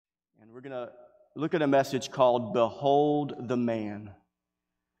And we're going to look at a message called Behold the Man.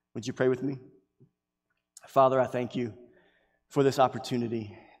 Would you pray with me? Father, I thank you for this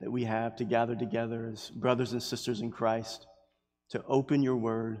opportunity that we have to gather together as brothers and sisters in Christ to open your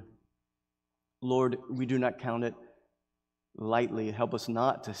word. Lord, we do not count it lightly. Help us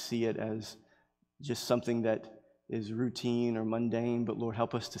not to see it as just something that is routine or mundane, but Lord,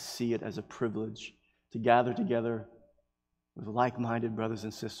 help us to see it as a privilege to gather together with like-minded brothers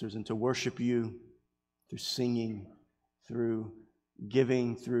and sisters and to worship you through singing, through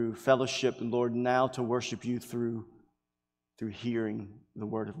giving, through fellowship, and Lord, now to worship you through hearing the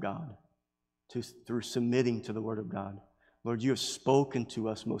word of God, through submitting to the word of God. Lord, you have spoken to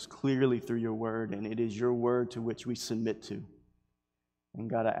us most clearly through your word, and it is your word to which we submit to. And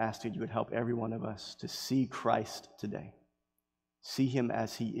God, I ask that you would help every one of us to see Christ today, see him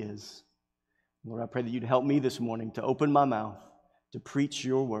as he is. Lord, I pray that you'd help me this morning to open my mouth, to preach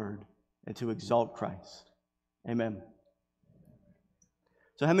your word, and to exalt Christ. Amen.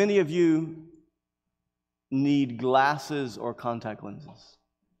 So how many of you need glasses or contact lenses?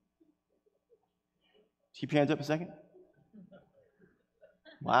 Keep your hands up a second.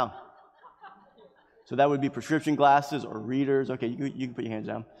 Wow. So that would be prescription glasses or readers. Okay, you can put your hands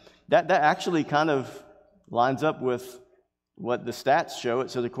down. That actually kind of lines up with what the stats show.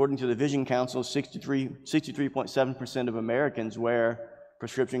 It says according to the Vision Council, 63.7% of Americans wear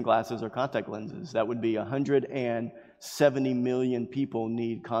prescription glasses or contact lenses. That would be 170 million people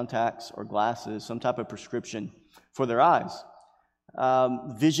need contacts or glasses, some type of prescription for their eyes.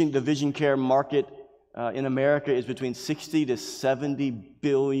 The vision care market in America is between $60 to $70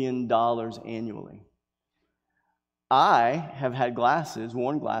 billion annually. I have had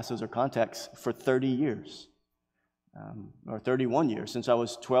worn glasses or contacts for 30 years. Or 31 years. Since I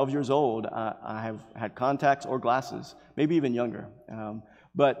was 12 years old, I have had contacts or glasses, maybe even younger.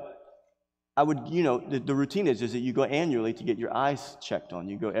 But I would, the routine is that you go annually to get your eyes checked on.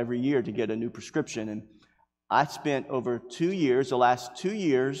 You go every year to get a new prescription. And I spent over the last 2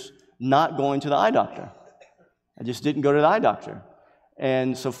 years, not going to the eye doctor. I just didn't go to the eye doctor.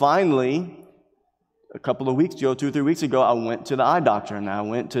 And so finally, a couple of weeks ago, 2 or 3 weeks ago, I went to the eye doctor, and I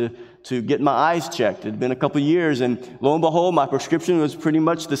went to get my eyes checked. It had been a couple of years, and lo and behold, my prescription was pretty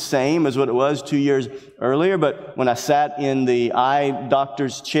much the same as what it was 2 years earlier. But when I sat in the eye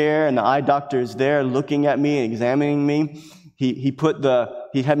doctor's chair, and the eye doctor is there looking at me and examining me, he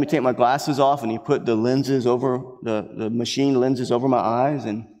had me take my glasses off, and he put the lenses over, the machine lenses over my eyes,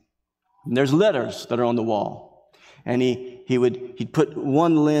 and there's letters that are on the wall. And he'd put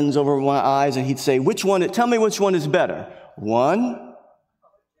one lens over my eyes, and he'd say, tell me which one is better, 1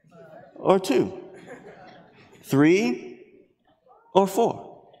 or 2, 3 or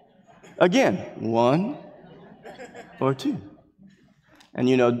 4. Again, 1 or 2.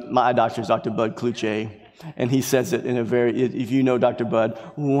 And my eye doctor is Dr. Bud Kluche, and he says it in if you know Dr. Bud,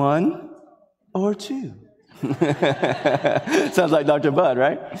 1 or 2. Sounds like Dr. Bud,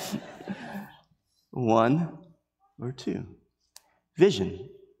 right? 1 or 2. Vision.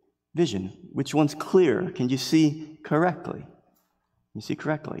 Which one's clearer? Can you see correctly?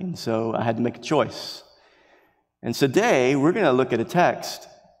 And so I had to make a choice. And today, we're going to look at a text,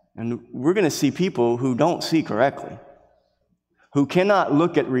 and we're going to see people who don't see correctly, who cannot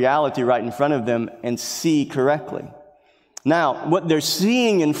look at reality right in front of them and see correctly. Now, what they're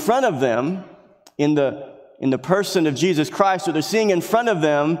seeing in front of them in the person of Jesus Christ, what they're seeing in front of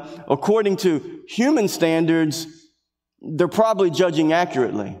them, according to human standards, they're probably judging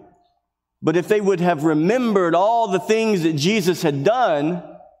accurately. But if they would have remembered all the things that Jesus had done,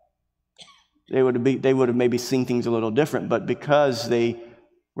 they would have maybe seen things a little different. But because they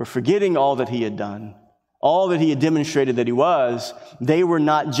were forgetting all that he had done, all that he had demonstrated that he was, they were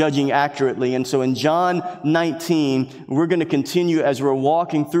not judging accurately. And so in John 19, we're going to continue as we're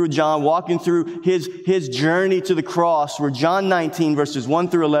walking through his journey to the cross. We're John 19, verses 1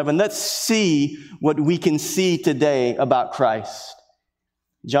 through 11. Let's see what we can see today about Christ.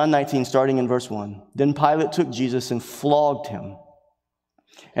 John 19, starting in verse 1. Then Pilate took Jesus and flogged him.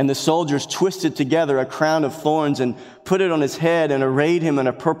 And the soldiers twisted together a crown of thorns and put it on his head and arrayed him in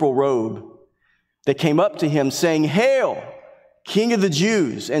a purple robe. They came up to him saying, "Hail, King of the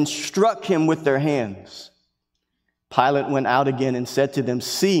Jews," and struck him with their hands. Pilate went out again and said to them,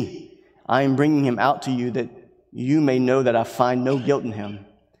 "See, I am bringing him out to you that you may know that I find no guilt in him."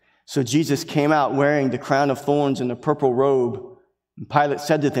 So Jesus came out wearing the crown of thorns and the purple robe. And Pilate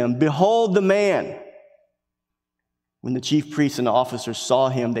said to them, "Behold the man." When the chief priests and the officers saw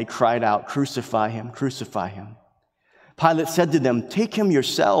him, they cried out, "Crucify him, crucify him." Pilate said to them, "Take him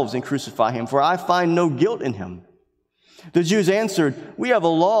yourselves and crucify him, for I find no guilt in him." The Jews answered, "We have a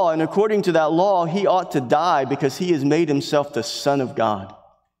law, and according to that law, he ought to die because he has made himself the Son of God."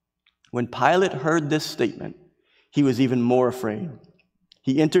 When Pilate heard this statement, he was even more afraid.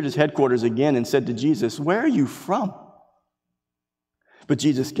 He entered his headquarters again and said to Jesus, "Where are you from?" But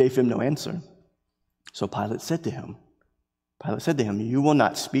Jesus gave him no answer. So Pilate said to him, "You will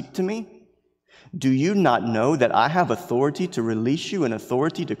not speak to me? Do you not know that I have authority to release you and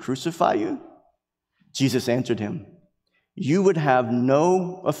authority to crucify you?" Jesus answered him, "You would have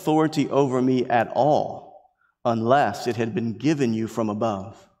no authority over me at all unless it had been given you from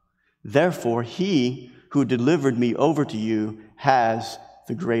above. Therefore, he who delivered me over to you has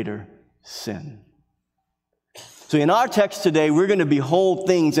the greater sin." So in our text today, we're going to behold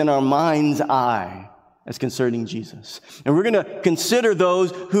things in our mind's eye as concerning Jesus. And we're going to consider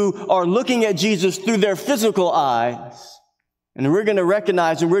those who are looking at Jesus through their physical eyes. And we're going to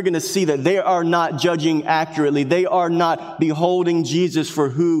recognize and we're going to see that they are not judging accurately. They are not beholding Jesus for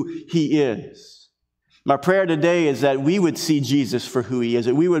who he is. My prayer today is that we would see Jesus for who he is,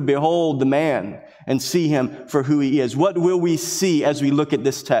 that we would behold the man and see him for who he is. What will we see as we look at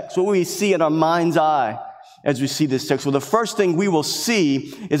this text? What will we see in our mind's eye as we see this text? Well, the first thing we will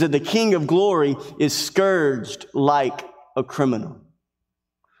see is that the King of Glory is scourged like a criminal.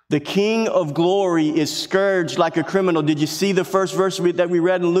 The King of Glory is scourged like a criminal. Did you see the first verse that we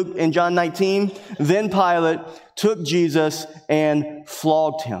read in John 19? Then Pilate took Jesus and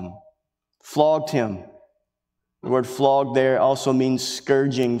flogged him. Flogged him. The word flogged there also means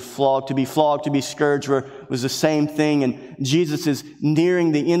scourging. Flogged, to be scourged was the same thing. And Jesus is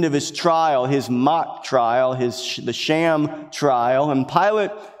nearing the end of his trial, his mock trial, the sham trial. And Pilate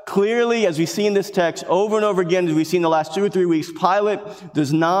clearly, as we see in this text over and over again, as we've seen in the last 2 or 3 weeks, Pilate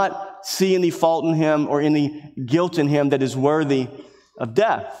does not see any fault in him or any guilt in him that is worthy of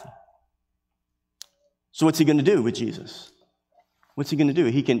death. So what's he going to do with Jesus? What's he going to do?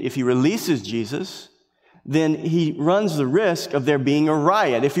 If he releases Jesus, then he runs the risk of there being a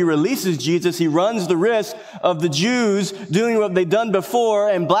riot. If he releases Jesus, he runs the risk of the Jews doing what they've done before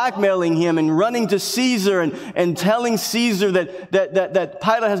and blackmailing him and running to Caesar and telling Caesar that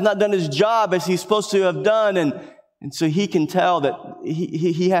Pilate has not done his job as he's supposed to have done. And so he can tell that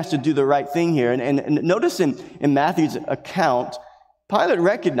he has to do the right thing here. And notice in Matthew's account, Pilate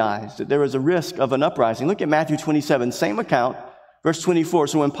recognized that there was a risk of an uprising. Look at Matthew 27, same account. Verse 24,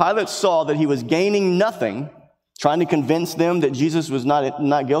 so when Pilate saw that he was gaining nothing, trying to convince them that Jesus was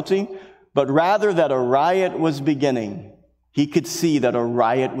not guilty, but rather that a riot was beginning, he could see that a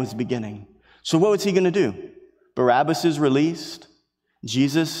riot was beginning. So what was he going to do? Barabbas is released.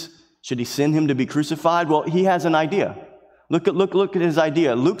 Jesus, should he send him to be crucified? Well, he has an idea. Look at his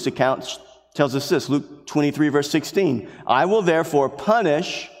idea. Luke's account tells us this, Luke 23, verse 16, "I will therefore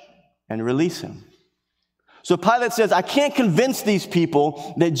punish and release him." So Pilate says, I can't convince these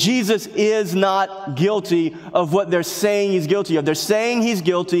people that Jesus is not guilty of what they're saying he's guilty of. They're saying he's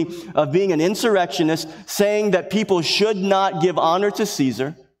guilty of being an insurrectionist, saying that people should not give honor to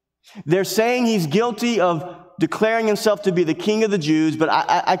Caesar. They're saying he's guilty of declaring himself to be the king of the Jews, but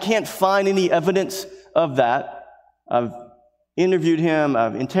I can't find any evidence of that. I've interviewed him,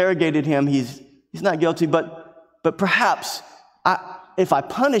 I've interrogated him. He's not guilty, but perhaps if I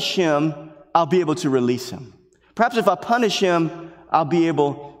punish him, I'll be able to release him. Perhaps if I punish him, I'll be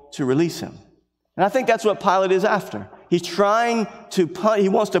able to release him. And I think that's what Pilate is after. He's trying to he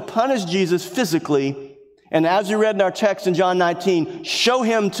wants to punish Jesus physically, and as we read in our text in John 19, show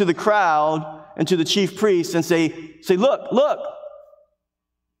him to the crowd and to the chief priests and say, look.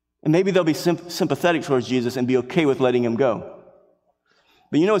 And maybe they'll be sympathetic towards Jesus and be okay with letting him go.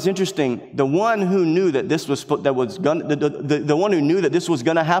 But you know what's interesting? The one who knew that this was going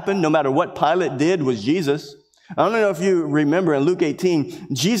to happen, no matter what Pilate did, was Jesus. I don't know if you remember in Luke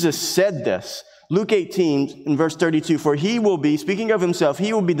 18, Jesus said this. Luke 18 in verse 32, "For he will be," speaking of himself,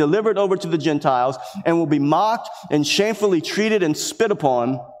 "he will be delivered over to the Gentiles and will be mocked and shamefully treated and spit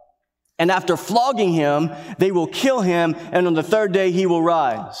upon. And after flogging him, they will kill him, and on the third day he will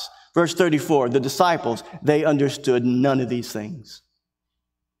rise." Verse 34, the disciples, they understood none of these things.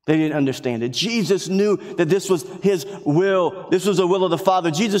 They didn't understand it. Jesus knew that this was his will. This was the will of the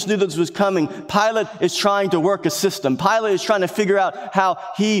Father. Jesus knew this was coming. Pilate is trying to work a system. Pilate is trying to figure out how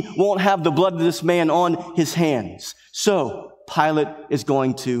he won't have the blood of this man on his hands. So Pilate is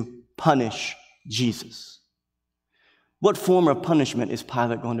going to punish Jesus. What form of punishment is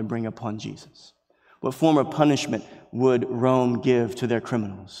Pilate going to bring upon Jesus? What form of punishment would Rome give to their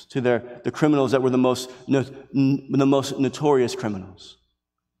criminals, to the criminals that were the most notorious criminals?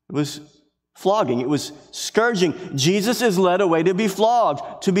 It was Flogging. It was scourging. Jesus is led away to be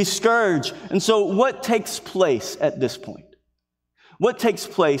flogged, to be scourged. And so what takes place at this point? What takes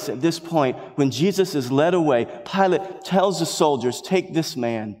place at this point when Jesus is led away? Pilate tells the soldiers, take this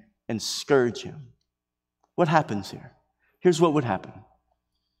man and scourge him. What happens here? Here's what would happen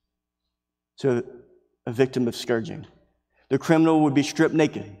to a victim of scourging. The criminal would be stripped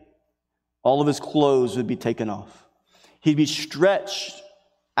naked. All of his clothes would be taken off. He'd be stretched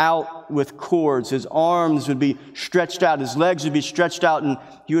out with cords. His arms would be stretched out. His legs would be stretched out, and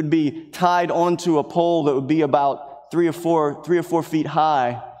he would be tied onto a pole that would be about 3 or 4 feet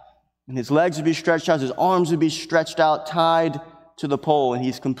high. And his legs would be stretched out. His arms would be stretched out, tied to the pole, and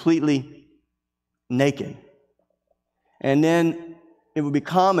he's completely naked. And then it would be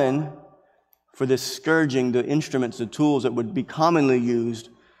common for this scourging, the instruments, the tools that would be commonly used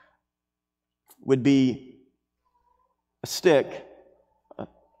would be a stick, a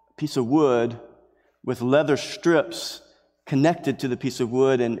piece of wood with leather strips connected to the piece of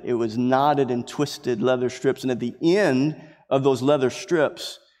wood, and it was knotted and twisted leather strips. And at the end of those leather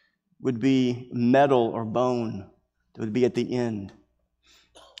strips would be metal or bone that would be at the end.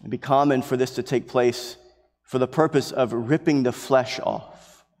 It would be common for this to take place for the purpose of ripping the flesh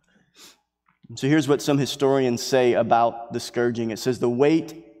off. And so here's what some historians say about the scourging. It says the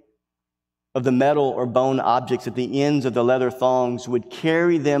weight of the metal or bone objects at the ends of the leather thongs would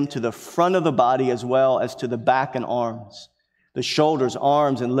carry them to the front of the body as well as to the back and arms, the shoulders,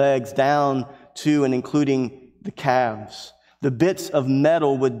 arms, and legs down to and including the calves. The bits of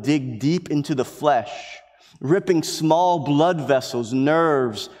metal would dig deep into the flesh, ripping small blood vessels,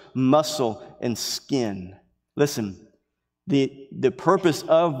 nerves, muscle, and skin. Listen, the purpose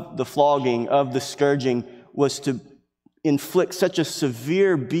of the flogging, of the scourging, was to inflict such a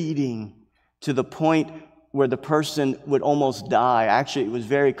severe beating to the point where the person would almost die. Actually, it was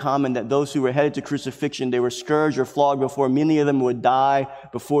very common that those who were headed to crucifixion, they were scourged or flogged before. Many of them would die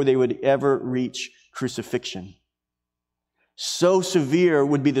before they would ever reach crucifixion. So severe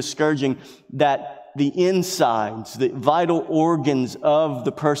would be the scourging that the insides, the vital organs of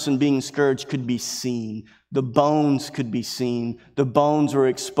the person being scourged could be seen. The bones could be seen. The bones were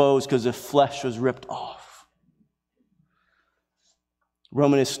exposed because the flesh was ripped off.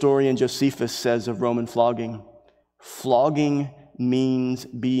 Roman historian Josephus says of Roman flogging, flogging means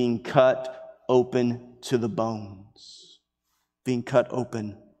being cut open to the bones. Being cut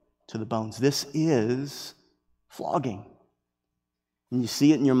open to the bones. This is flogging. And you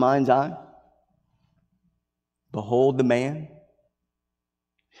see it in your mind's eye? Behold the man.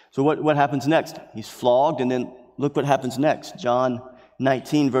 So what happens next? He's flogged, and then look what happens next. John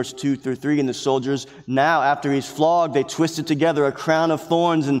 19, verse 2 through 3, and the soldiers, now after he's flogged, they twisted together a crown of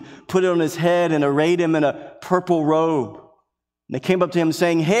thorns and put it on his head and arrayed him in a purple robe. And they came up to him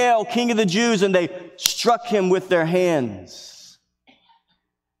saying, "Hail, King of the Jews!" And they struck him with their hands.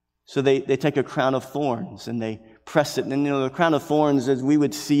 So they take a crown of thorns and they press it. And the crown of thorns, as we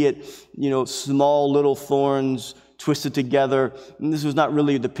would see it, small little thorns twisted together. And this was not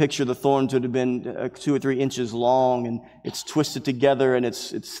really the picture. The thorns would have been 2 or 3 inches long, and it's twisted together, and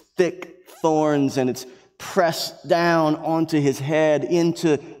it's thick thorns, and it's pressed down onto his head,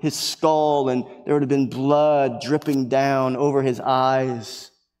 into his skull, and there would have been blood dripping down over his eyes.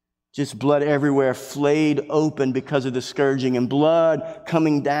 Just blood everywhere, flayed open because of the scourging, and blood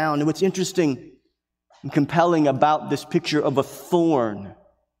coming down. And what's interesting and compelling about this picture of a thorn,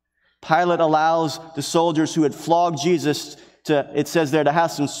 Pilate allows the soldiers who had flogged Jesus it says there, to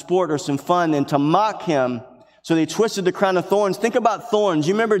have some sport or some fun and to mock him. So they twisted the crown of thorns. Think about thorns.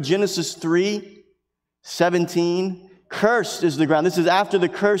 You remember Genesis 3:17? Cursed is the ground. This is after the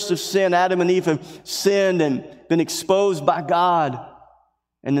curse of sin. Adam and Eve have sinned and been exposed by God.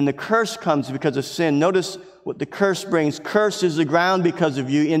 And then the curse comes because of sin. Notice what the curse brings. Cursed is the ground because of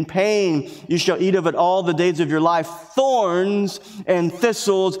you. In pain you shall eat of it all the days of your life. Thorns and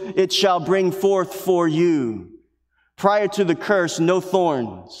thistles it shall bring forth for you. Prior to the curse, no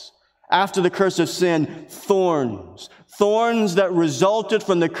thorns. After the curse of sin, thorns. Thorns that resulted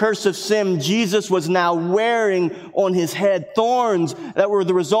from the curse of sin Jesus was now wearing on his head. Thorns that were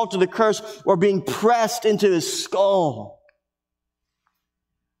the result of the curse were being pressed into his skull.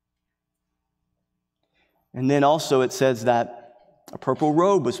 And then also it says that a purple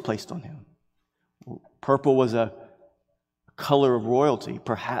robe was placed on him. Purple was a color of royalty.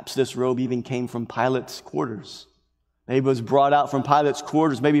 Perhaps this robe even came from Pilate's quarters. Maybe it was brought out from Pilate's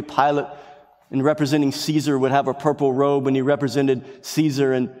quarters. Maybe Pilate, in representing Caesar, would have a purple robe when he represented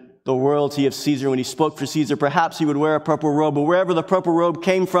Caesar. And the royalty of Caesar. When he spoke for Caesar, perhaps he would wear a purple robe. But wherever the purple robe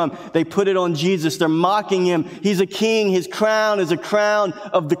came from, they put it on Jesus. They're mocking him. He's a king. His crown is a crown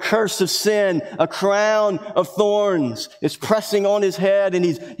of the curse of sin, a crown of thorns. It's pressing on his head, and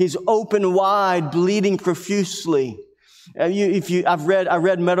he's open wide, bleeding profusely. I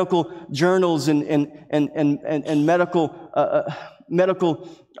read medical journals and medical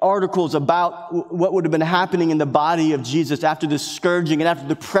articles about what would have been happening in the body of Jesus after the scourging and after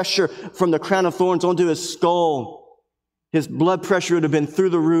the pressure from the crown of thorns onto his skull. His blood pressure would have been through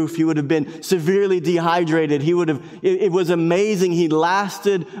the roof. He would have been severely dehydrated. It was amazing. He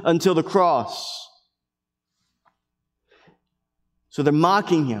lasted until the cross. So they're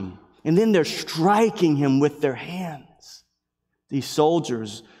mocking him, and then they're striking him with their hands. These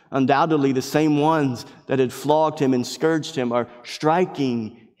soldiers, undoubtedly the same ones that had flogged him and scourged him, are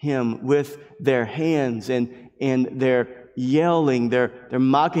striking him with their hands, and they're yelling, they're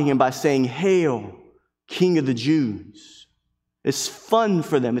mocking him by saying, "Hail, King of the Jews." It's fun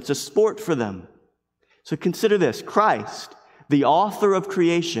for them. It's a sport for them. So consider this: Christ, the author of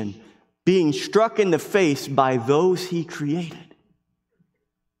creation, being struck in the face by those he created.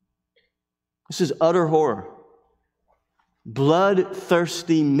 This is utter horror.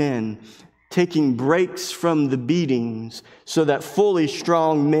 Bloodthirsty men taking breaks from the beatings so that fully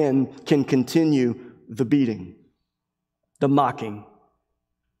strong men can continue the beating, the mocking,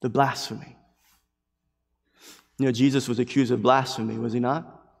 the blasphemy. You know, Jesus was accused of blasphemy, was he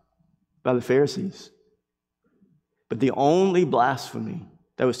not? By the Pharisees. But the only blasphemy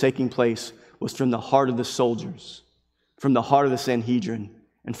that was taking place was from the heart of the soldiers, from the heart of the Sanhedrin,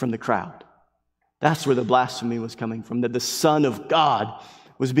 and from the crowd. That's where the blasphemy was coming from, that the Son of God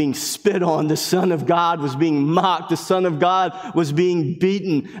was being spit on, the Son of God was being mocked, the Son of God was being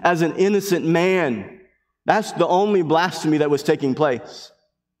beaten as an innocent man. That's the only blasphemy that was taking place.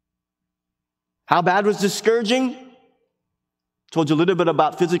 How bad was the scourging? Told you a little bit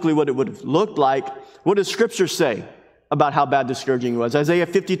about physically what it would have looked like. What does Scripture say about how bad the scourging was? Isaiah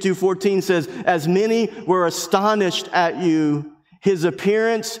 52:14 says, "As many were astonished at you, his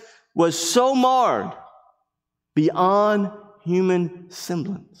appearance was so marred beyond human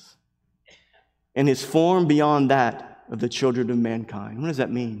semblance, and his form beyond that of the children of mankind." What does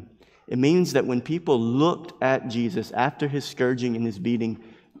that mean? It means that when people looked at Jesus after his scourging and his beating,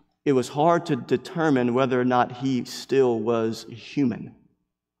 it was hard to determine whether or not he still was human.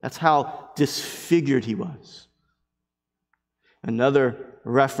 That's how disfigured he was. Another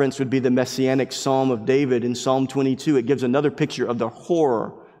reference would be the Messianic Psalm of David in Psalm 22. It gives another picture of the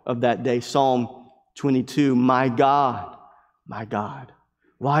horror of that day. Psalm 22, my God,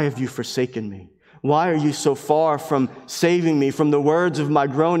 why have you forsaken me? Why are you so far from saving me from the words of my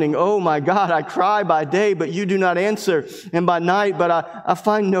groaning? Oh my God, I cry by day, but you do not answer, and by night, but I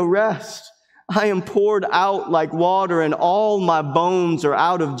find no rest. I am poured out like water, and all my bones are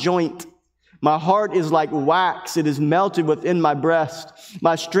out of joint. My heart is like wax, it is melted within my breast.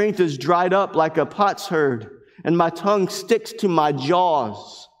 My strength is dried up like a potsherd, and my tongue sticks to my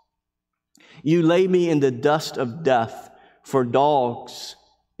jaws. You lay me in the dust of death, for dogs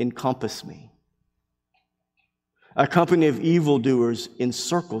encompass me. A company of evildoers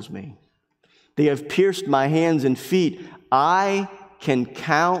encircles me. They have pierced my hands and feet. I can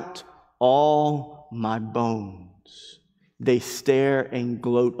count all my bones. They stare and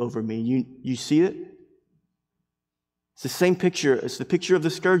gloat over me. You see it? It's the same picture. It's the picture of the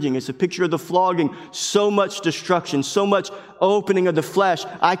scourging. It's the picture of the flogging. So much destruction, so much opening of the flesh.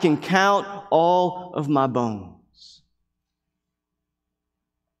 I can count all of my bones.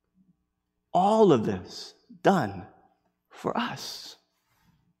 All of this done for us.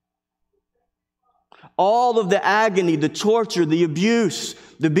 All of the agony, the torture, the abuse,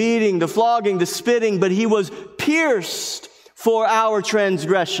 the beating, the flogging, the spitting, but he was pierced for our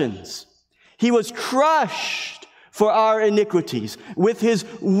transgressions. He was crushed for our iniquities. With his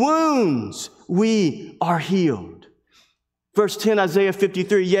wounds, we are healed. Verse 10, Isaiah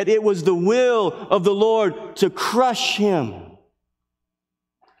 53, yet it was the will of the Lord to crush him.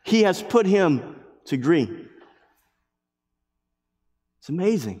 He has put him to grief. It's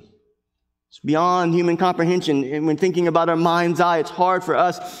amazing. It's beyond human comprehension. And when thinking about our mind's eye, it's hard for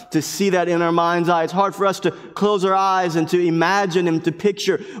us to see that in our mind's eye. It's hard for us to close our eyes and to imagine and to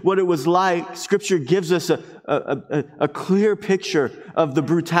picture what it was like. Scripture gives us a clear picture of the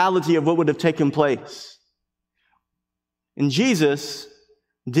brutality of what would have taken place. And Jesus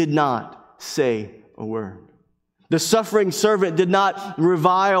did not say a word. The suffering servant did not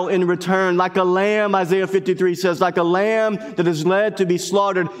revile in return. Like a lamb, Isaiah 53 says, like a lamb that is led to be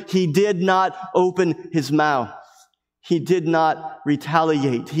slaughtered, he did not open his mouth. He did not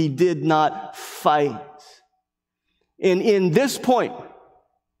retaliate. He did not fight. And in this point,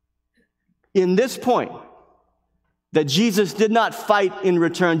 that Jesus did not fight in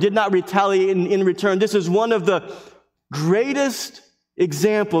return, did not retaliate in return, this is one of the greatest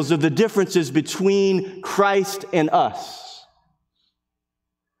examples of the differences between Christ and us.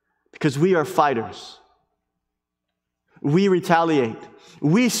 Because we are fighters. We retaliate.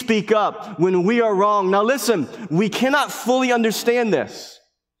 We speak up when we are wrong. Now listen, we cannot fully understand this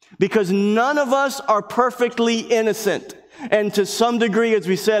because none of us are perfectly innocent. And to some degree, as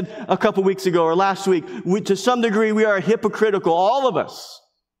we said a couple weeks ago or last week, to some degree we are hypocritical, all of us.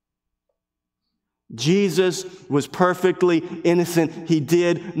 Jesus was perfectly innocent. He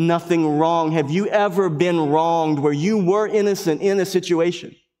did nothing wrong. Have you ever been wronged where you were innocent in a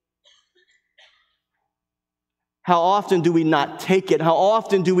situation? How often do we not take it? How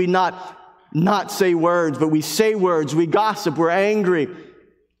often do we not say words, but we say words, we gossip, we're angry?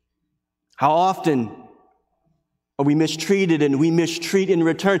 How often are we mistreated and we mistreat in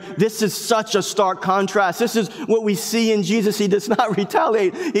return? This is such a stark contrast. This is what we see in Jesus. He does not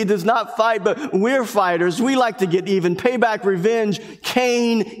retaliate. He does not fight, but we're fighters. We like to get even. Payback, revenge.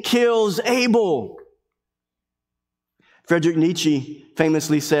 Cain kills Abel. Friedrich Nietzsche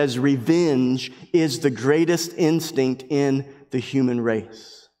famously says, revenge is the greatest instinct in the human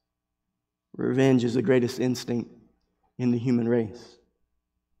race. Revenge is the greatest instinct in the human race.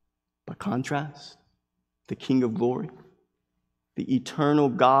 By contrast, the King of Glory, the eternal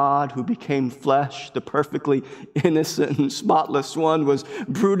God who became flesh, the perfectly innocent and spotless one, was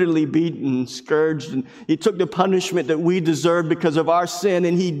brutally beaten, scourged, and he took the punishment that we deserve because of our sin,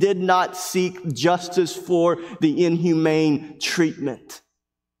 and he did not seek justice for the inhumane treatment.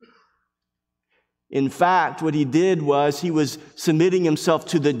 In fact, what he did was he was submitting himself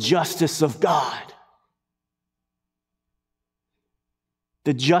to the justice of God.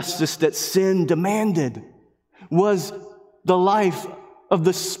 The justice that sin demanded was the life of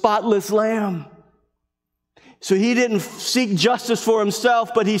the spotless lamb. So he didn't seek justice for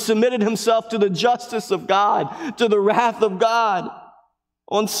himself, but he submitted himself to the justice of God, to the wrath of God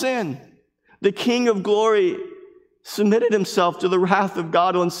on sin. The King of Glory submitted himself to the wrath of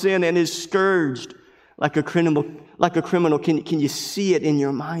God on sin and is scourged like a criminal. Can you see it in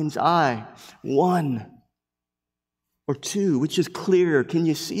your mind's eye? 1 or 2, which is clearer? Can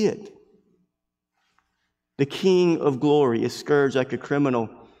you see it? The King of Glory is scourged like a criminal.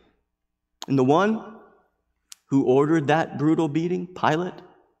 And the one who ordered that brutal beating, Pilate,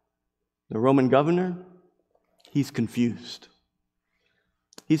 the Roman governor, he's confused.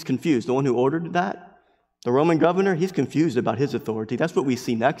 He's confused. The one who ordered that, the Roman governor, he's confused about his authority. That's what we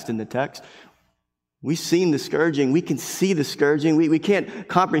see next in the text. We've seen the scourging. We can see the scourging. We can't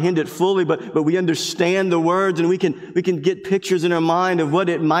comprehend it fully, but we understand the words, and we can get pictures in our mind of what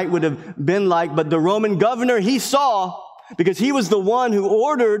it would have been like. But the Roman governor, he saw, because he was the one who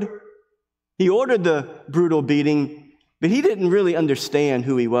ordered the brutal beating, but he didn't really understand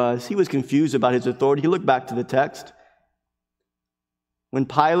who he was. He was confused about his authority. He looked back to the text. When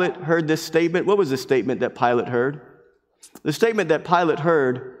Pilate heard this statement, what was the statement that Pilate heard? The statement that Pilate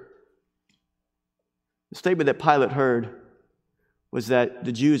heard was that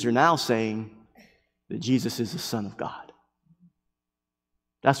the Jews are now saying that Jesus is the Son of God.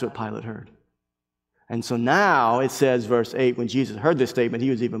 That's what Pilate heard. And so now it says, verse 8, when Jesus heard this statement, he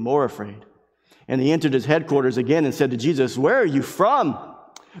was even more afraid. And he entered his headquarters again and said to Jesus, "Where are you from?"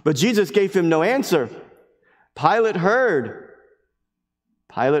 But Jesus gave him no answer. Pilate heard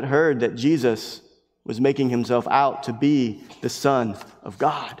that Jesus was making himself out to be the Son of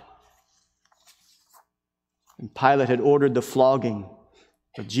God. And Pilate had ordered the flogging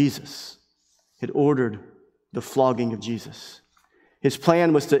of Jesus. His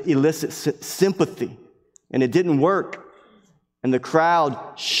plan was to elicit sympathy, and it didn't work. And the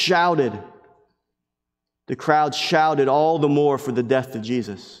crowd shouted. The crowd shouted all the more for the death of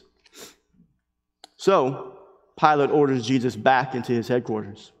Jesus. So Pilate orders Jesus back into his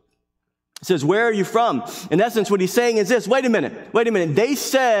headquarters. He says, "Where are you from?" In essence, what he's saying is this: wait a minute. They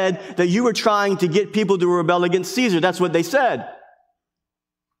said that you were trying to get people to rebel against Caesar. That's what they said.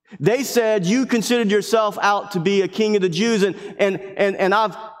 They said you considered yourself out to be a king of the Jews, and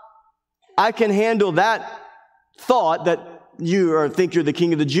I can handle that thought that you think you're the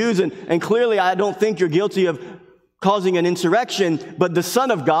king of the Jews, and clearly I don't think you're guilty of causing an insurrection, but the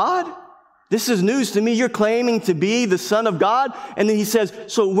Son of God? This is news to me. You're claiming to be the Son of God. And then he says,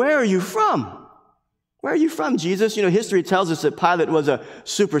 "So where are you from? Where are you from, Jesus?" You know, history tells us that Pilate was a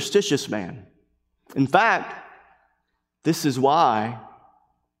superstitious man. In fact, this is why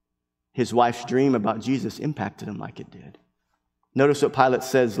his wife's dream about Jesus impacted him like it did. Notice what Pilate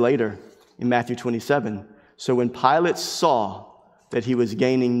says later in Matthew 27. So when Pilate saw that he was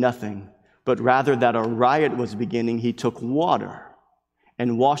gaining nothing, but rather that a riot was beginning, he took water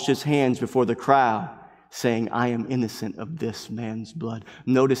and washed his hands before the crowd, saying, I am innocent of this man's blood.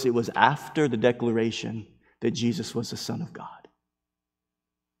 Notice it was after the declaration that Jesus was the Son of God.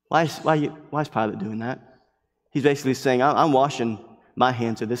 Why is Pilate doing that? He's basically saying, I'm washing my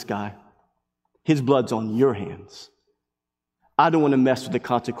hands of this guy. His blood's on your hands. I don't want to mess with the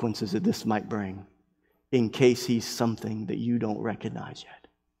consequences that this might bring in case he's something that you don't recognize yet.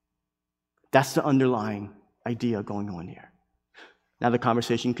 That's the underlying idea going on here. Now the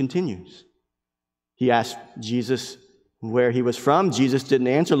conversation continues. He asked Jesus where he was from. Jesus didn't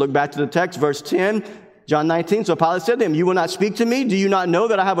answer. Look back to the text, verse 10, John 19. So Pilate said to him, you will not speak to me? Do you not know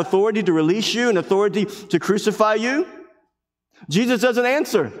that I have authority to release you and authority to crucify you? Jesus doesn't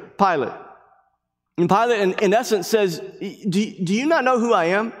answer Pilate. And Pilate, in essence, says, do you not know who I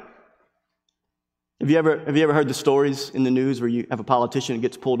am? Have you ever heard the stories in the news where you have a politician that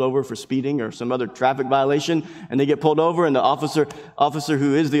gets pulled over for speeding or some other traffic violation, and they get pulled over, and the officer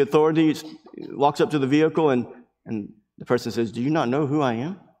who is the authority walks up to the vehicle, and the person says, do you not know who I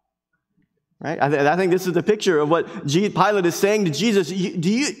am? Right? I think this is the picture of what Pilate is saying to Jesus.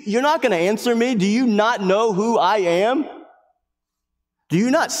 You're not going to answer me? Do you not know who I am? Do you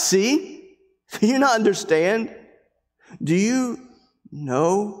not see? Do you not understand? Do you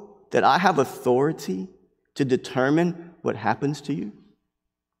know that I have authority to determine what happens to you?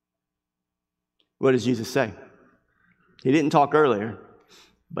 What does Jesus say? He didn't talk earlier,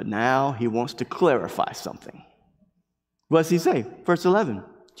 but now he wants to clarify something. What does he say? Verse 11,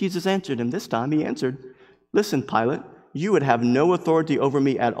 Jesus answered him. This time he answered, listen, Pilate, you would have no authority over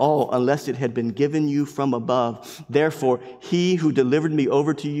me at all unless it had been given you from above. Therefore, he who delivered me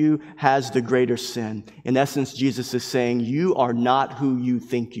over to you has the greater sin. In essence, Jesus is saying, you are not who you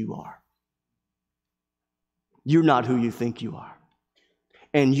think you are. You're not who you think you are.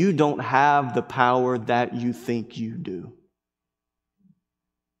 And you don't have the power that you think you do.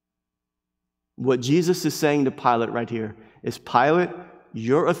 What Jesus is saying to Pilate right here is, Pilate,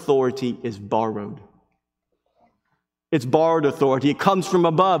 your authority is borrowed. It's borrowed authority. It comes from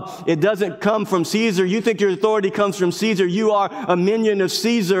above. It doesn't come from Caesar. You think your authority comes from Caesar. You are a minion of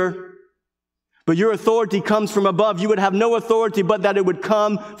Caesar. But your authority comes from above. You would have no authority but that it would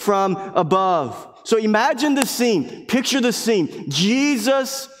come from above. So imagine the scene. Picture the scene.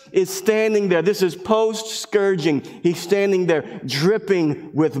 Jesus is standing there. This is post-scourging. He's standing there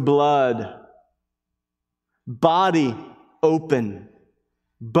dripping with blood. Body open.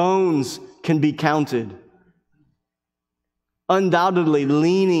 Bones can be counted. Undoubtedly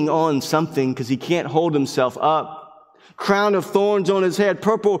leaning on something because he can't hold himself up. Crown of thorns on his head,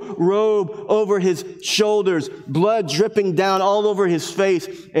 purple robe over his shoulders, blood dripping down all over his face.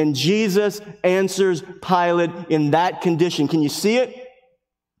 And Jesus answers Pilate in that condition. Can you see it?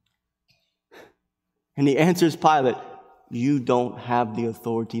 And he answers Pilate, you don't have the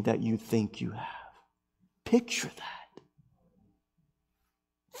authority that you think you have. Picture that.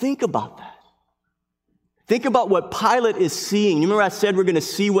 Think about that. Think about what Pilate is seeing. You remember I said we're going to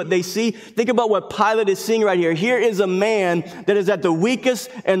see what they see? Think about what Pilate is seeing right here. Here is a man that is at the weakest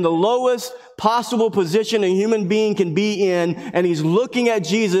and the lowest possible position a human being can be in. And he's looking at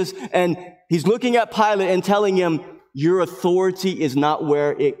Jesus and he's looking at Pilate and telling him, your authority is not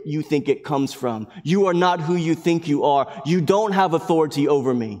where you think it comes from. You are not who you think you are. You don't have authority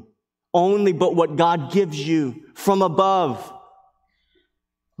over me. Only but what God gives you from above.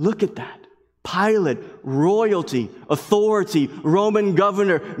 Look at that. Pilate, royalty, authority, Roman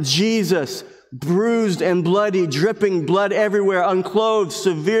governor, Jesus, bruised and bloody, dripping blood everywhere, unclothed,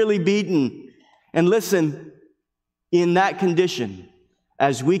 severely beaten. And listen, in that condition,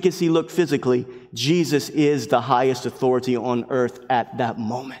 as weak as he looked physically, Jesus is the highest authority on earth at that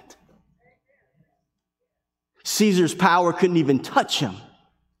moment. Caesar's power couldn't even touch him.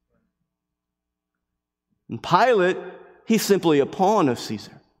 And Pilate, he's simply a pawn of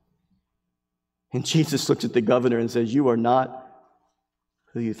Caesar. And Jesus looks at the governor and says, you are not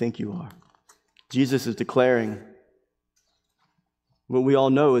who you think you are. Jesus is declaring what we all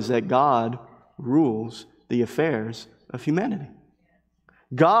know is that God rules the affairs of humanity.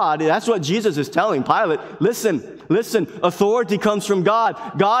 God, that's what Jesus is telling Pilate. Listen, authority comes from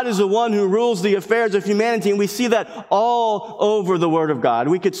God. God is the one who rules the affairs of humanity, and we see that all over the Word of God.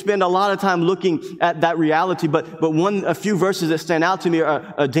 We could spend a lot of time looking at that reality, but a few verses that stand out to me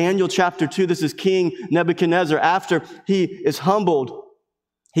are Daniel chapter 2. This is King Nebuchadnezzar. After he is humbled,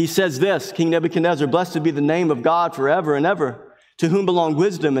 he says this, King Nebuchadnezzar, blessed be the name of God forever and ever. to whom belong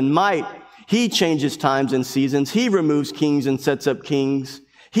wisdom and might. He changes times and seasons. He removes kings and sets up kings.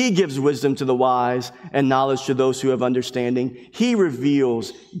 He gives wisdom to the wise and knowledge to those who have understanding. He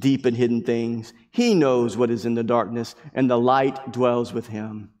reveals deep and hidden things. He knows what is in the darkness, and the light dwells with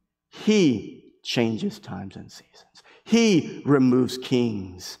him. He changes times and seasons. He removes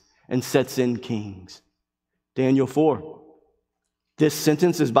kings and sets in kings. Daniel 4. This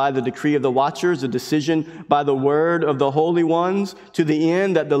sentence is by the decree of the watchers, a decision by the word of the holy ones, to the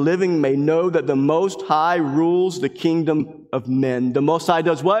end that the living may know that the Most High rules the kingdom of men. The Most High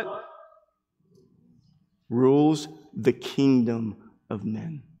does what? Rules the kingdom of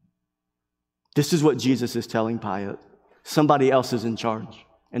men. This is what Jesus is telling Pilate. Somebody else is in charge,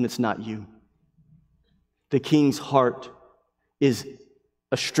 and it's not you. The king's heart is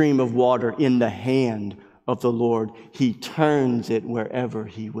a stream of water in the hand of the Lord. He turns it wherever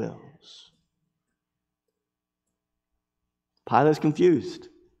he wills. Pilate's confused.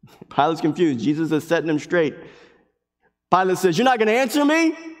 Pilate's confused. Jesus is setting him straight. Pilate says, "You're not going to answer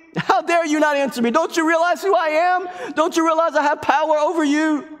me? How dare you not answer me? Don't you realize who I am? Don't you realize I have power over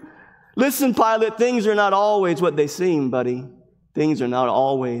you?" Listen, Pilate, things are not always what they seem, buddy. Things are not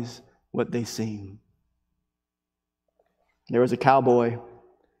always what they seem. There was a cowboy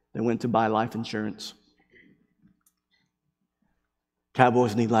that went to buy life insurance.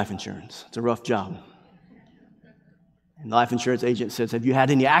 Cowboys need life insurance. It's a rough job. And the life insurance agent says, "Have you had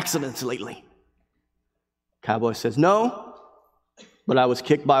any accidents lately?" Cowboy says, "No, but I was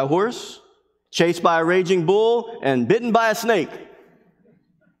kicked by a horse, chased by a raging bull, and bitten by a snake."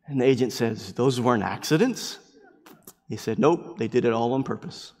 And the agent says, "Those weren't accidents?" He said, "Nope, they did it all on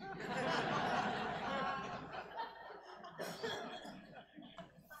purpose."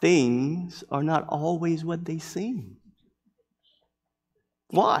 Things are not always what they seem.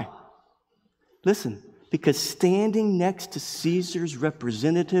 Why? Listen, because standing next to Caesar's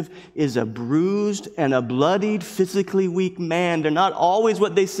representative is a bruised and a bloodied, physically weak man. They're not always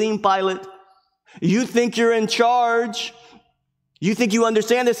what they seem, Pilate. You think you're in charge. You think you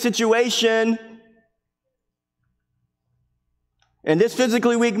understand the situation. And this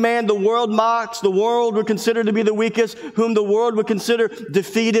physically weak man, the world mocks. The world would consider to be the weakest, whom the world would consider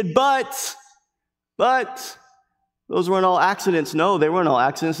defeated. But those weren't all accidents. No, they weren't all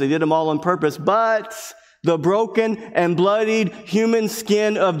accidents. They did them all on purpose. But the broken and bloodied human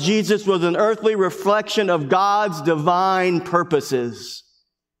skin of Jesus was an earthly reflection of God's divine purposes.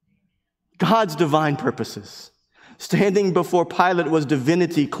 God's divine purposes. Standing before Pilate was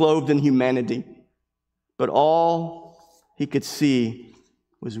divinity clothed in humanity. But all he could see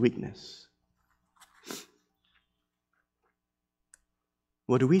was weakness.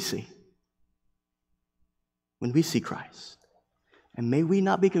 What do we see when we see Christ? And may we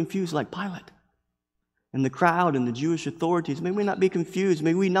not be confused like Pilate and the crowd and the Jewish authorities. May we not be confused.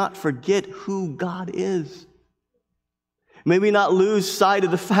 May we not forget who God is. May we not lose sight of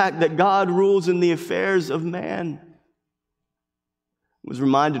the fact that God rules in the affairs of man. I was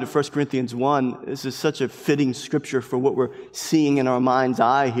reminded of 1 Corinthians 1. This is such a fitting scripture for what we're seeing in our mind's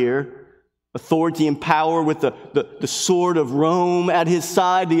eye here. Authority and power with the sword of Rome at his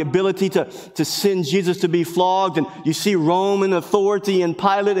side, the ability to send Jesus to be flogged. And you see Roman authority in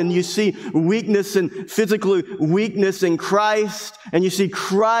Pilate, and you see weakness and physical weakness in Christ. And you see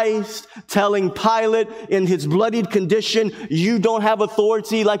Christ telling Pilate in his bloodied condition, "You don't have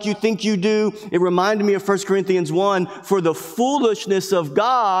authority like you think you do." It reminded me of 1 Corinthians 1, "For the foolishness of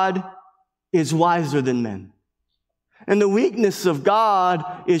God is wiser than men. And the weakness of God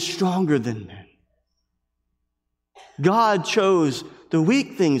is stronger than men." God chose the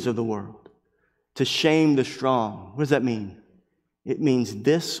weak things of the world to shame the strong. What does that mean? It means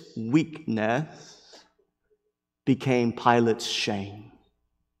this weakness became Pilate's shame.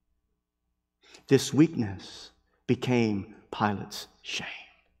 This weakness became Pilate's shame.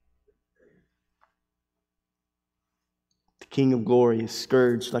 King of glory is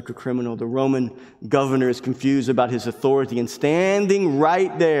scourged like a criminal. The Roman governor is confused about his authority, and standing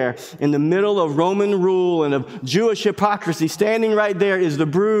right there in the middle of Roman rule and of Jewish hypocrisy, standing right there is the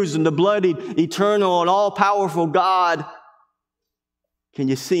bruised and the bloodied, eternal and all-powerful God. Can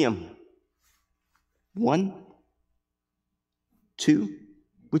you see him? 1, 2,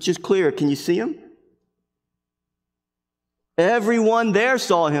 which is clear. Can you see him? Everyone there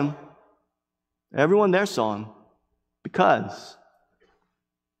saw him. Everyone there saw him. Because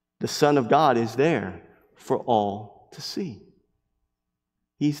the Son of God is there for all to see.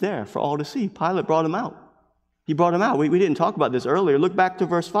 He's there for all to see. Pilate brought him out. He brought him out. We didn't talk about this earlier. Look back to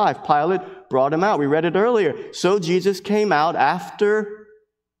verse 5. Pilate brought him out. We read it earlier. So Jesus came out after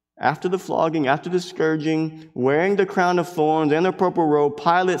after the flogging, after the scourging, wearing the crown of thorns and the purple robe,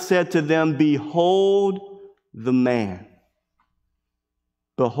 Pilate said to them, "Behold the man.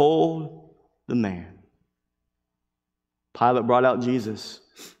 Behold the man." Pilate brought out Jesus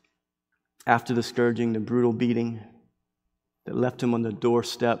after the scourging, the brutal beating that left him on the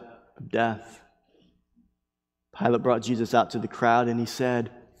doorstep of death. Pilate brought Jesus out to the crowd and he said,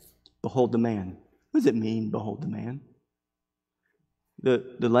 "Behold the man." What does it mean, behold the man?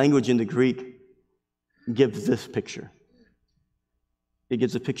 The language in the Greek gives this picture. It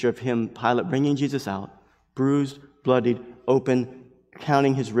gives a picture of him, Pilate, bringing Jesus out, bruised, bloodied, open,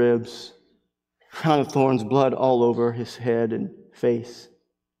 counting his ribs, crown of thorns, blood all over his head and face,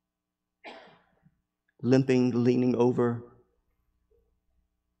 limping, leaning over.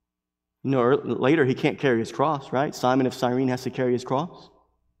 You know, later he can't carry his cross, right? Simon of Cyrene has to carry his cross.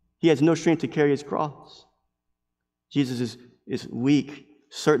 He has no strength to carry his cross. Jesus is weak,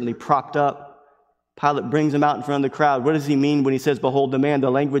 certainly propped up. Pilate brings him out in front of the crowd. What does he mean when he says, "Behold the man"?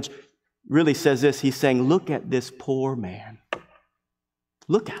 The language really says this. He's saying, look at this poor man.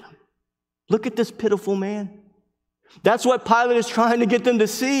 Look at him. Look at this pitiful man. That's what Pilate is trying to get them to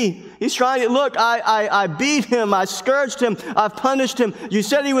see. He's trying to, look, I beat him, I scourged him, I've punished him. You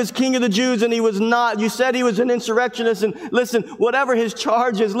said he was king of the Jews and he was not. You said he was an insurrectionist, and listen, whatever his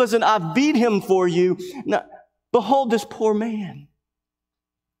charge is, listen, I've beat him for you. Now, behold this poor man.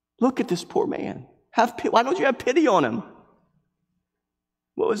 Look at this poor man. Why don't you have pity on him?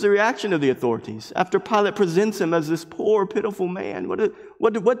 What was the reaction of the authorities after Pilate presents him as this poor, pitiful man?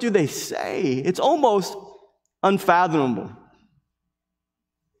 What do they say? It's almost unfathomable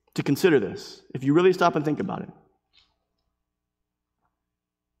to consider this, if you really stop and think about it.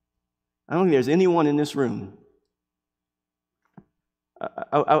 I don't think there's anyone in this room.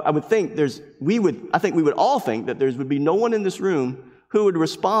 I would think I think we would all think that there would be no one in this room who would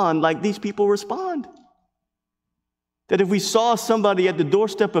respond like these people respond. That if we saw somebody at the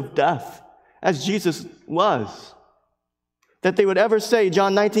doorstep of death, as Jesus was, that they would ever say,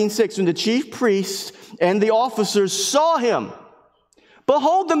 John 19:6, when the chief priests and the officers saw him,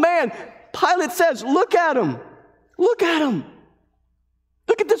 "Behold the man." Pilate says, look at him. Look at him.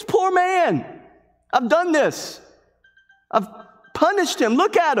 Look at this poor man. I've done this. I've punished him.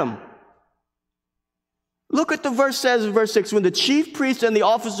 Look at him. Look what the verse says in verse 6. When the chief priests and the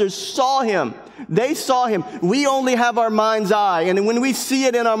officers saw him, they saw him. We only have our mind's eye. And when we see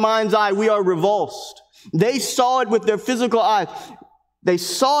it in our mind's eye, we are revulsed. They saw it with their physical eyes. They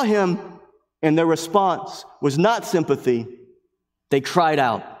saw him, and their response was not sympathy. They cried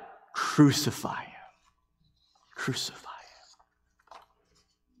out, "Crucify him. Crucify him."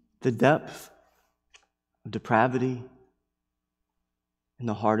 The depth of depravity in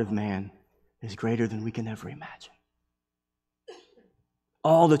the heart of man is greater than we can ever imagine.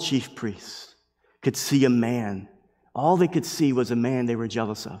 All the chief priests could see a man. All they could see was a man they were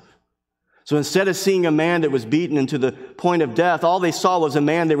jealous of. So instead of seeing a man that was beaten into the point of death, all they saw was a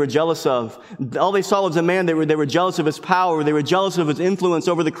man they were jealous of. All they saw was a man they were jealous of his power. They were jealous of his influence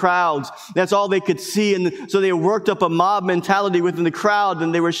over the crowds. That's all they could see. And so they worked up a mob mentality within the crowd,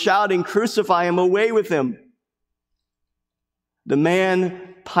 and they were shouting, "Crucify him, away with him." The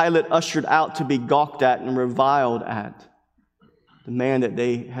man Pilate ushered out to be gawked at and reviled at, the man that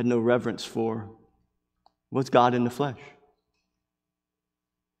they had no reverence for, was God in the flesh.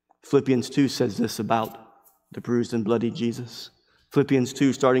 Philippians 2 says this about the bruised and bloody Jesus. Philippians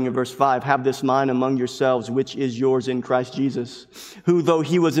 2, starting in verse 5, "Have this mind among yourselves, which is yours in Christ Jesus, who, though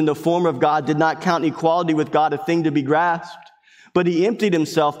he was in the form of God, did not count equality with God a thing to be grasped, but he emptied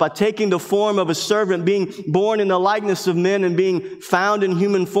himself by taking the form of a servant, being born in the likeness of men and being found in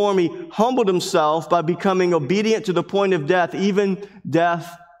human form. He humbled himself by becoming obedient to the point of death, even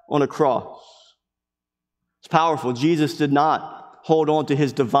death on a cross." It's powerful. Jesus did not hold on to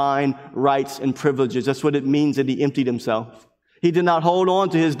his divine rights and privileges. That's what it means that he emptied himself. He did not hold on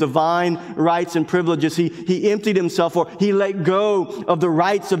to his divine rights and privileges. He emptied himself, or he let go of the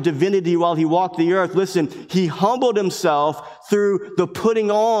rights of divinity while he walked the earth. Listen, he humbled himself through the putting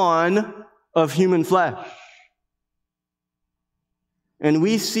on of human flesh. And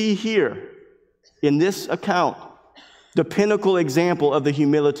we see here in this account the pinnacle example of the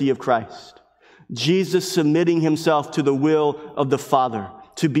humility of Christ. Jesus submitting himself to the will of the Father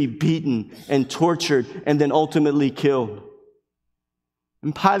to be beaten and tortured and then ultimately killed.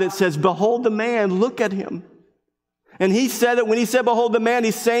 And Pilate says, "Behold the man, look at him." And he said it, when he said, "Behold the man,"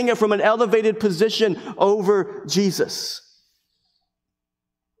 he's saying it from an elevated position over Jesus.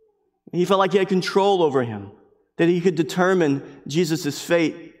 He felt like he had control over him, that he could determine Jesus'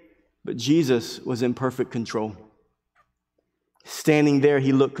 fate, but Jesus was in perfect control. Standing there,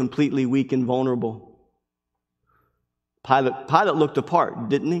 he looked completely weak and vulnerable. Pilate looked the part,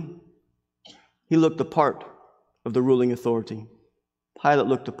 didn't he? He looked the part of the ruling authority. Pilate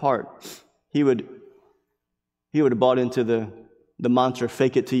looked the part. He would have bought into the mantra,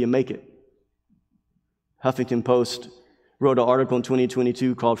 fake it till you make it. Huffington Post wrote an article in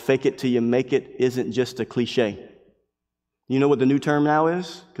 2022 called Fake It Till You Make It Isn't Just a Cliche. You know what the new term now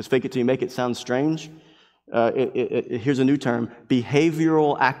is? Because fake it till you make it sounds strange. Here's a new term,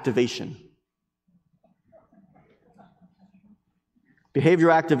 behavioral activation.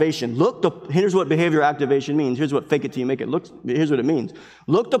 Behavioral activation. Here's what behavioral activation means. Here's what fake it till you make it looks. Here's what it means.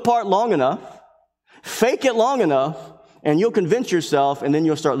 Look the part long enough, fake it long enough, and you'll convince yourself, and then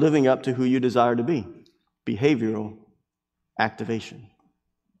you'll start living up to who you desire to be. Behavioral activation.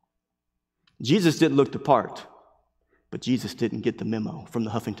 Jesus didn't look the part, but Jesus didn't get the memo from the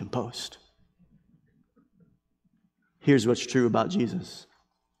Huffington Post. Here's what's true about Jesus.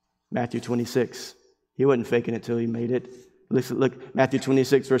 Matthew 26. He wasn't faking it till he made it. Look, Matthew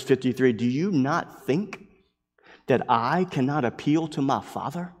 26, verse 53. Do you not think that I cannot appeal to my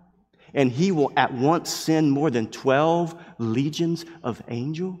Father, and he will at once send more than 12 legions of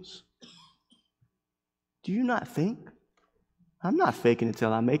angels? Do you not think? I'm not faking it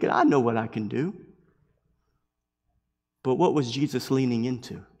till I make it. I know what I can do. But what was Jesus leaning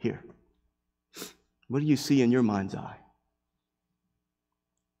into here? What do you see in your mind's eye?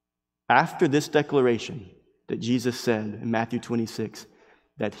 After this declaration that Jesus said in Matthew 26,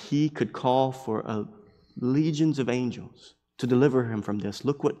 that he could call for legions of angels to deliver him from this,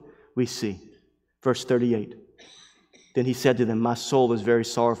 look what we see. Verse 38. Then he said to them, my soul is very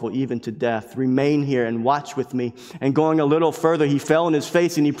sorrowful, even to death. Remain here and watch with me. And going a little further, he fell on his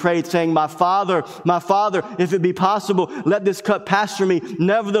face and he prayed, saying, my Father, if it be possible, let this cup pass from me.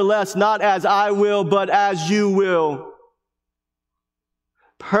 Nevertheless, not as I will, but as you will.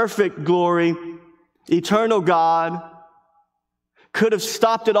 Perfect glory, eternal God, could have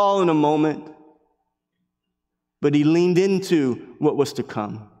stopped it all in a moment, but he leaned into what was to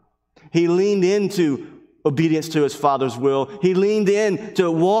come. He leaned into obedience to his Father's will. He leaned in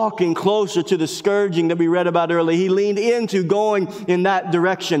to walking closer to the scourging that we read about earlier. He leaned into going in that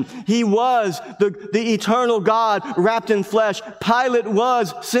direction. He was the eternal God wrapped in flesh. Pilate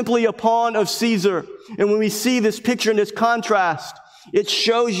was simply a pawn of Caesar. And when we see this picture and this contrast, it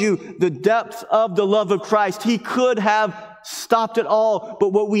shows you the depth of the love of Christ. He could have stopped it all, but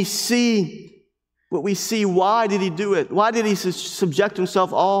what we see, why did he do it? Why did he subject himself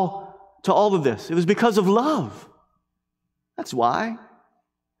to all of this? It was because of love. That's why.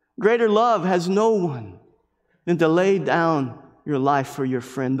 Greater love has no one than to lay down your life for your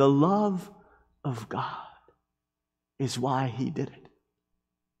friend. The love of God is why he did it.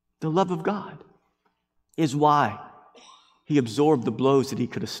 The love of God is why he absorbed the blows that he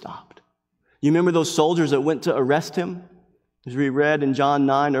could have stopped. You remember those soldiers that went to arrest him? As we read in John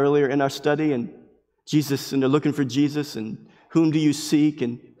 9 earlier in our study, and they're looking for Jesus, and whom do you seek?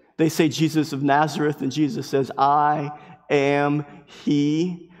 And they say Jesus of Nazareth, and Jesus says, I am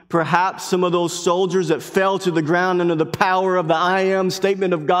he. Perhaps some of those soldiers that fell to the ground under the power of the I am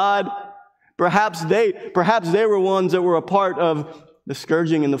statement of God, perhaps they were ones that were a part of the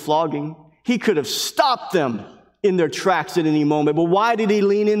scourging and the flogging. He could have stopped them in their tracks at any moment. But why did he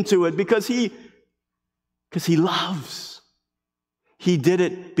lean into it? Because he loves. He did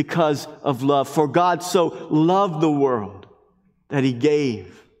it because of love. For God so loved the world that he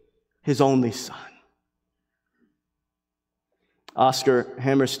gave his only Son. Oscar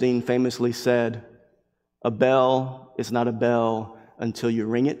Hammerstein famously said, a bell is not a bell until you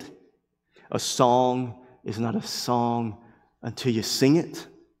ring it. A song is not a song until you sing it.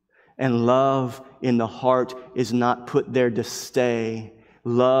 And love in the heart is not put there to stay.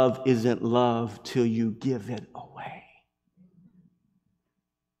 Love isn't love till you give it away.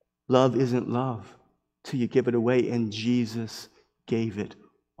 Love isn't love till you give it away, and Jesus gave it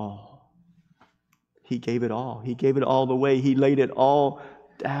all. He gave it all. He gave it all the way. He laid it all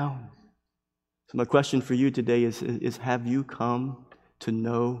down. So my question for you today is have you come to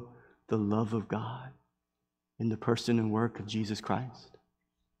know the love of God in the person and work of Jesus Christ?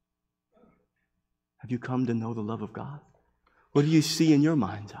 Have you come to know the love of God? What do you see in your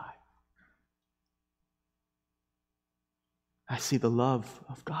mind's eye? I see the love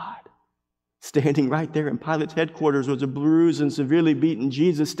of God. Standing right there in Pilate's headquarters was a bruised and severely beaten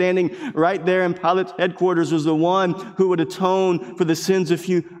Jesus. Standing right there in Pilate's headquarters was the one who would atone for the sins of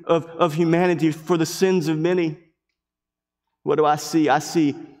humanity, for the sins of many. What do I see? I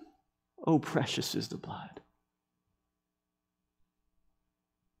see, oh, precious is the blood.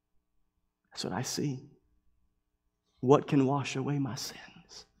 That's what I see. What can wash away my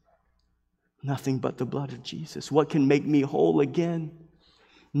sins? Nothing but the blood of Jesus. What can make me whole again?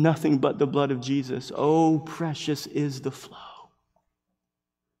 Nothing but the blood of Jesus. Oh, precious is the flow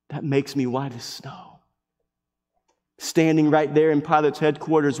that makes me white as snow. Standing right there in Pilate's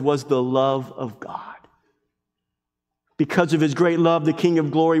headquarters was the love of God. Because of his great love, the King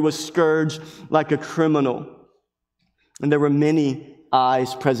of Glory was scourged like a criminal. And there were many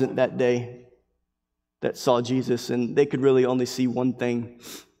eyes present that day that saw Jesus, and they could really only see one thing.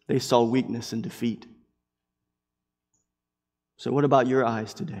 They saw weakness and defeat. So what about your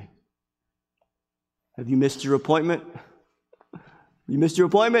eyes today? Have you missed your appointment? You missed your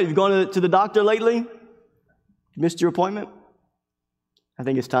appointment? Have you gone to the doctor lately? You missed your appointment? I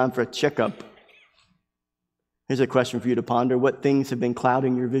think it's time for a checkup. Here's a question for you to ponder. What things have been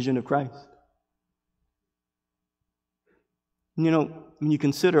clouding your vision of Christ? You know, when you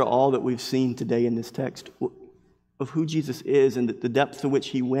consider all that we've seen today in this text of who Jesus is and the depth to which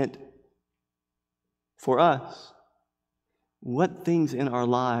he went for us, what things in our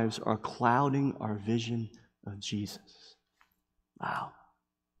lives are clouding our vision of Jesus? Wow.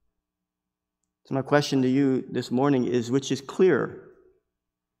 So my question to you this morning is, which is clearer?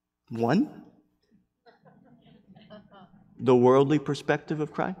 One, the worldly perspective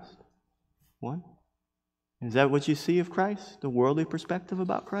of Christ. One. Is that what you see of Christ? The worldly perspective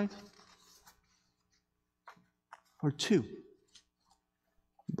about Christ? Or two,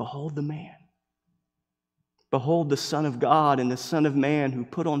 behold the man. Behold the Son of God and the Son of Man who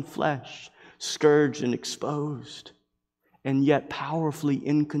put on flesh, scourged and exposed, and yet powerfully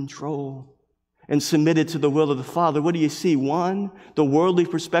in control and submitted to the will of the Father. What do you see? One, the worldly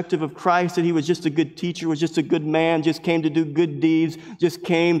perspective of Christ, that he was just a good teacher, was just a good man, just came to do good deeds, just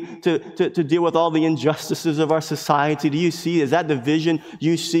came to deal with all the injustices of our society. Do you see? Is that the vision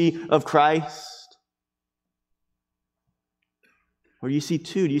you see of Christ? Or do you see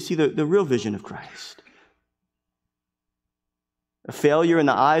two? Do you see the real vision of Christ? A failure in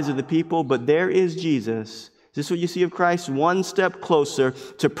the eyes of the people, but there is Jesus. Is this what you see of Christ? One step closer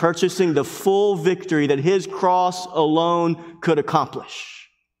to purchasing the full victory that his cross alone could accomplish.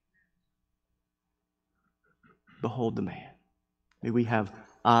 Behold the man. May we have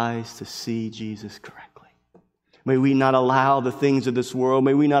eyes to see Jesus correctly. May we not allow the things of this world,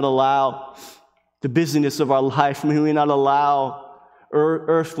 may we not allow the busyness of our life, may we not allow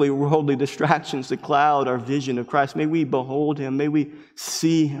earthly, worldly distractions to cloud our vision of Christ. May we behold him. May we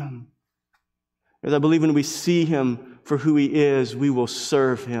see him. Because I believe when we see him for who he is, we will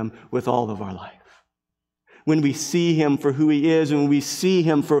serve him with all of our life. When we see him for who he is, and when we see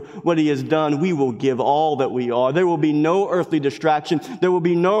him for what he has done, we will give all that we are. There will be no earthly distraction. There will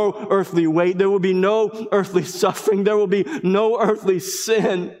be no earthly weight. There will be no earthly suffering. There will be no earthly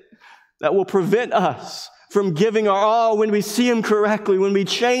sin that will prevent us from giving our all when we see him correctly, when we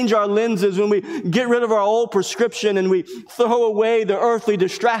change our lenses, when we get rid of our old prescription and we throw away the earthly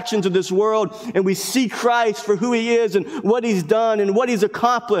distractions of this world and we see Christ for who he is and what he's done and what he's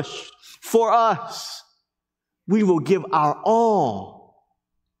accomplished for us, we will give our all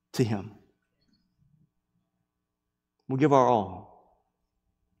to him. We'll give our all.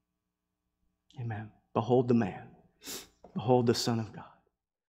 Amen. Behold the man. Behold the Son of God.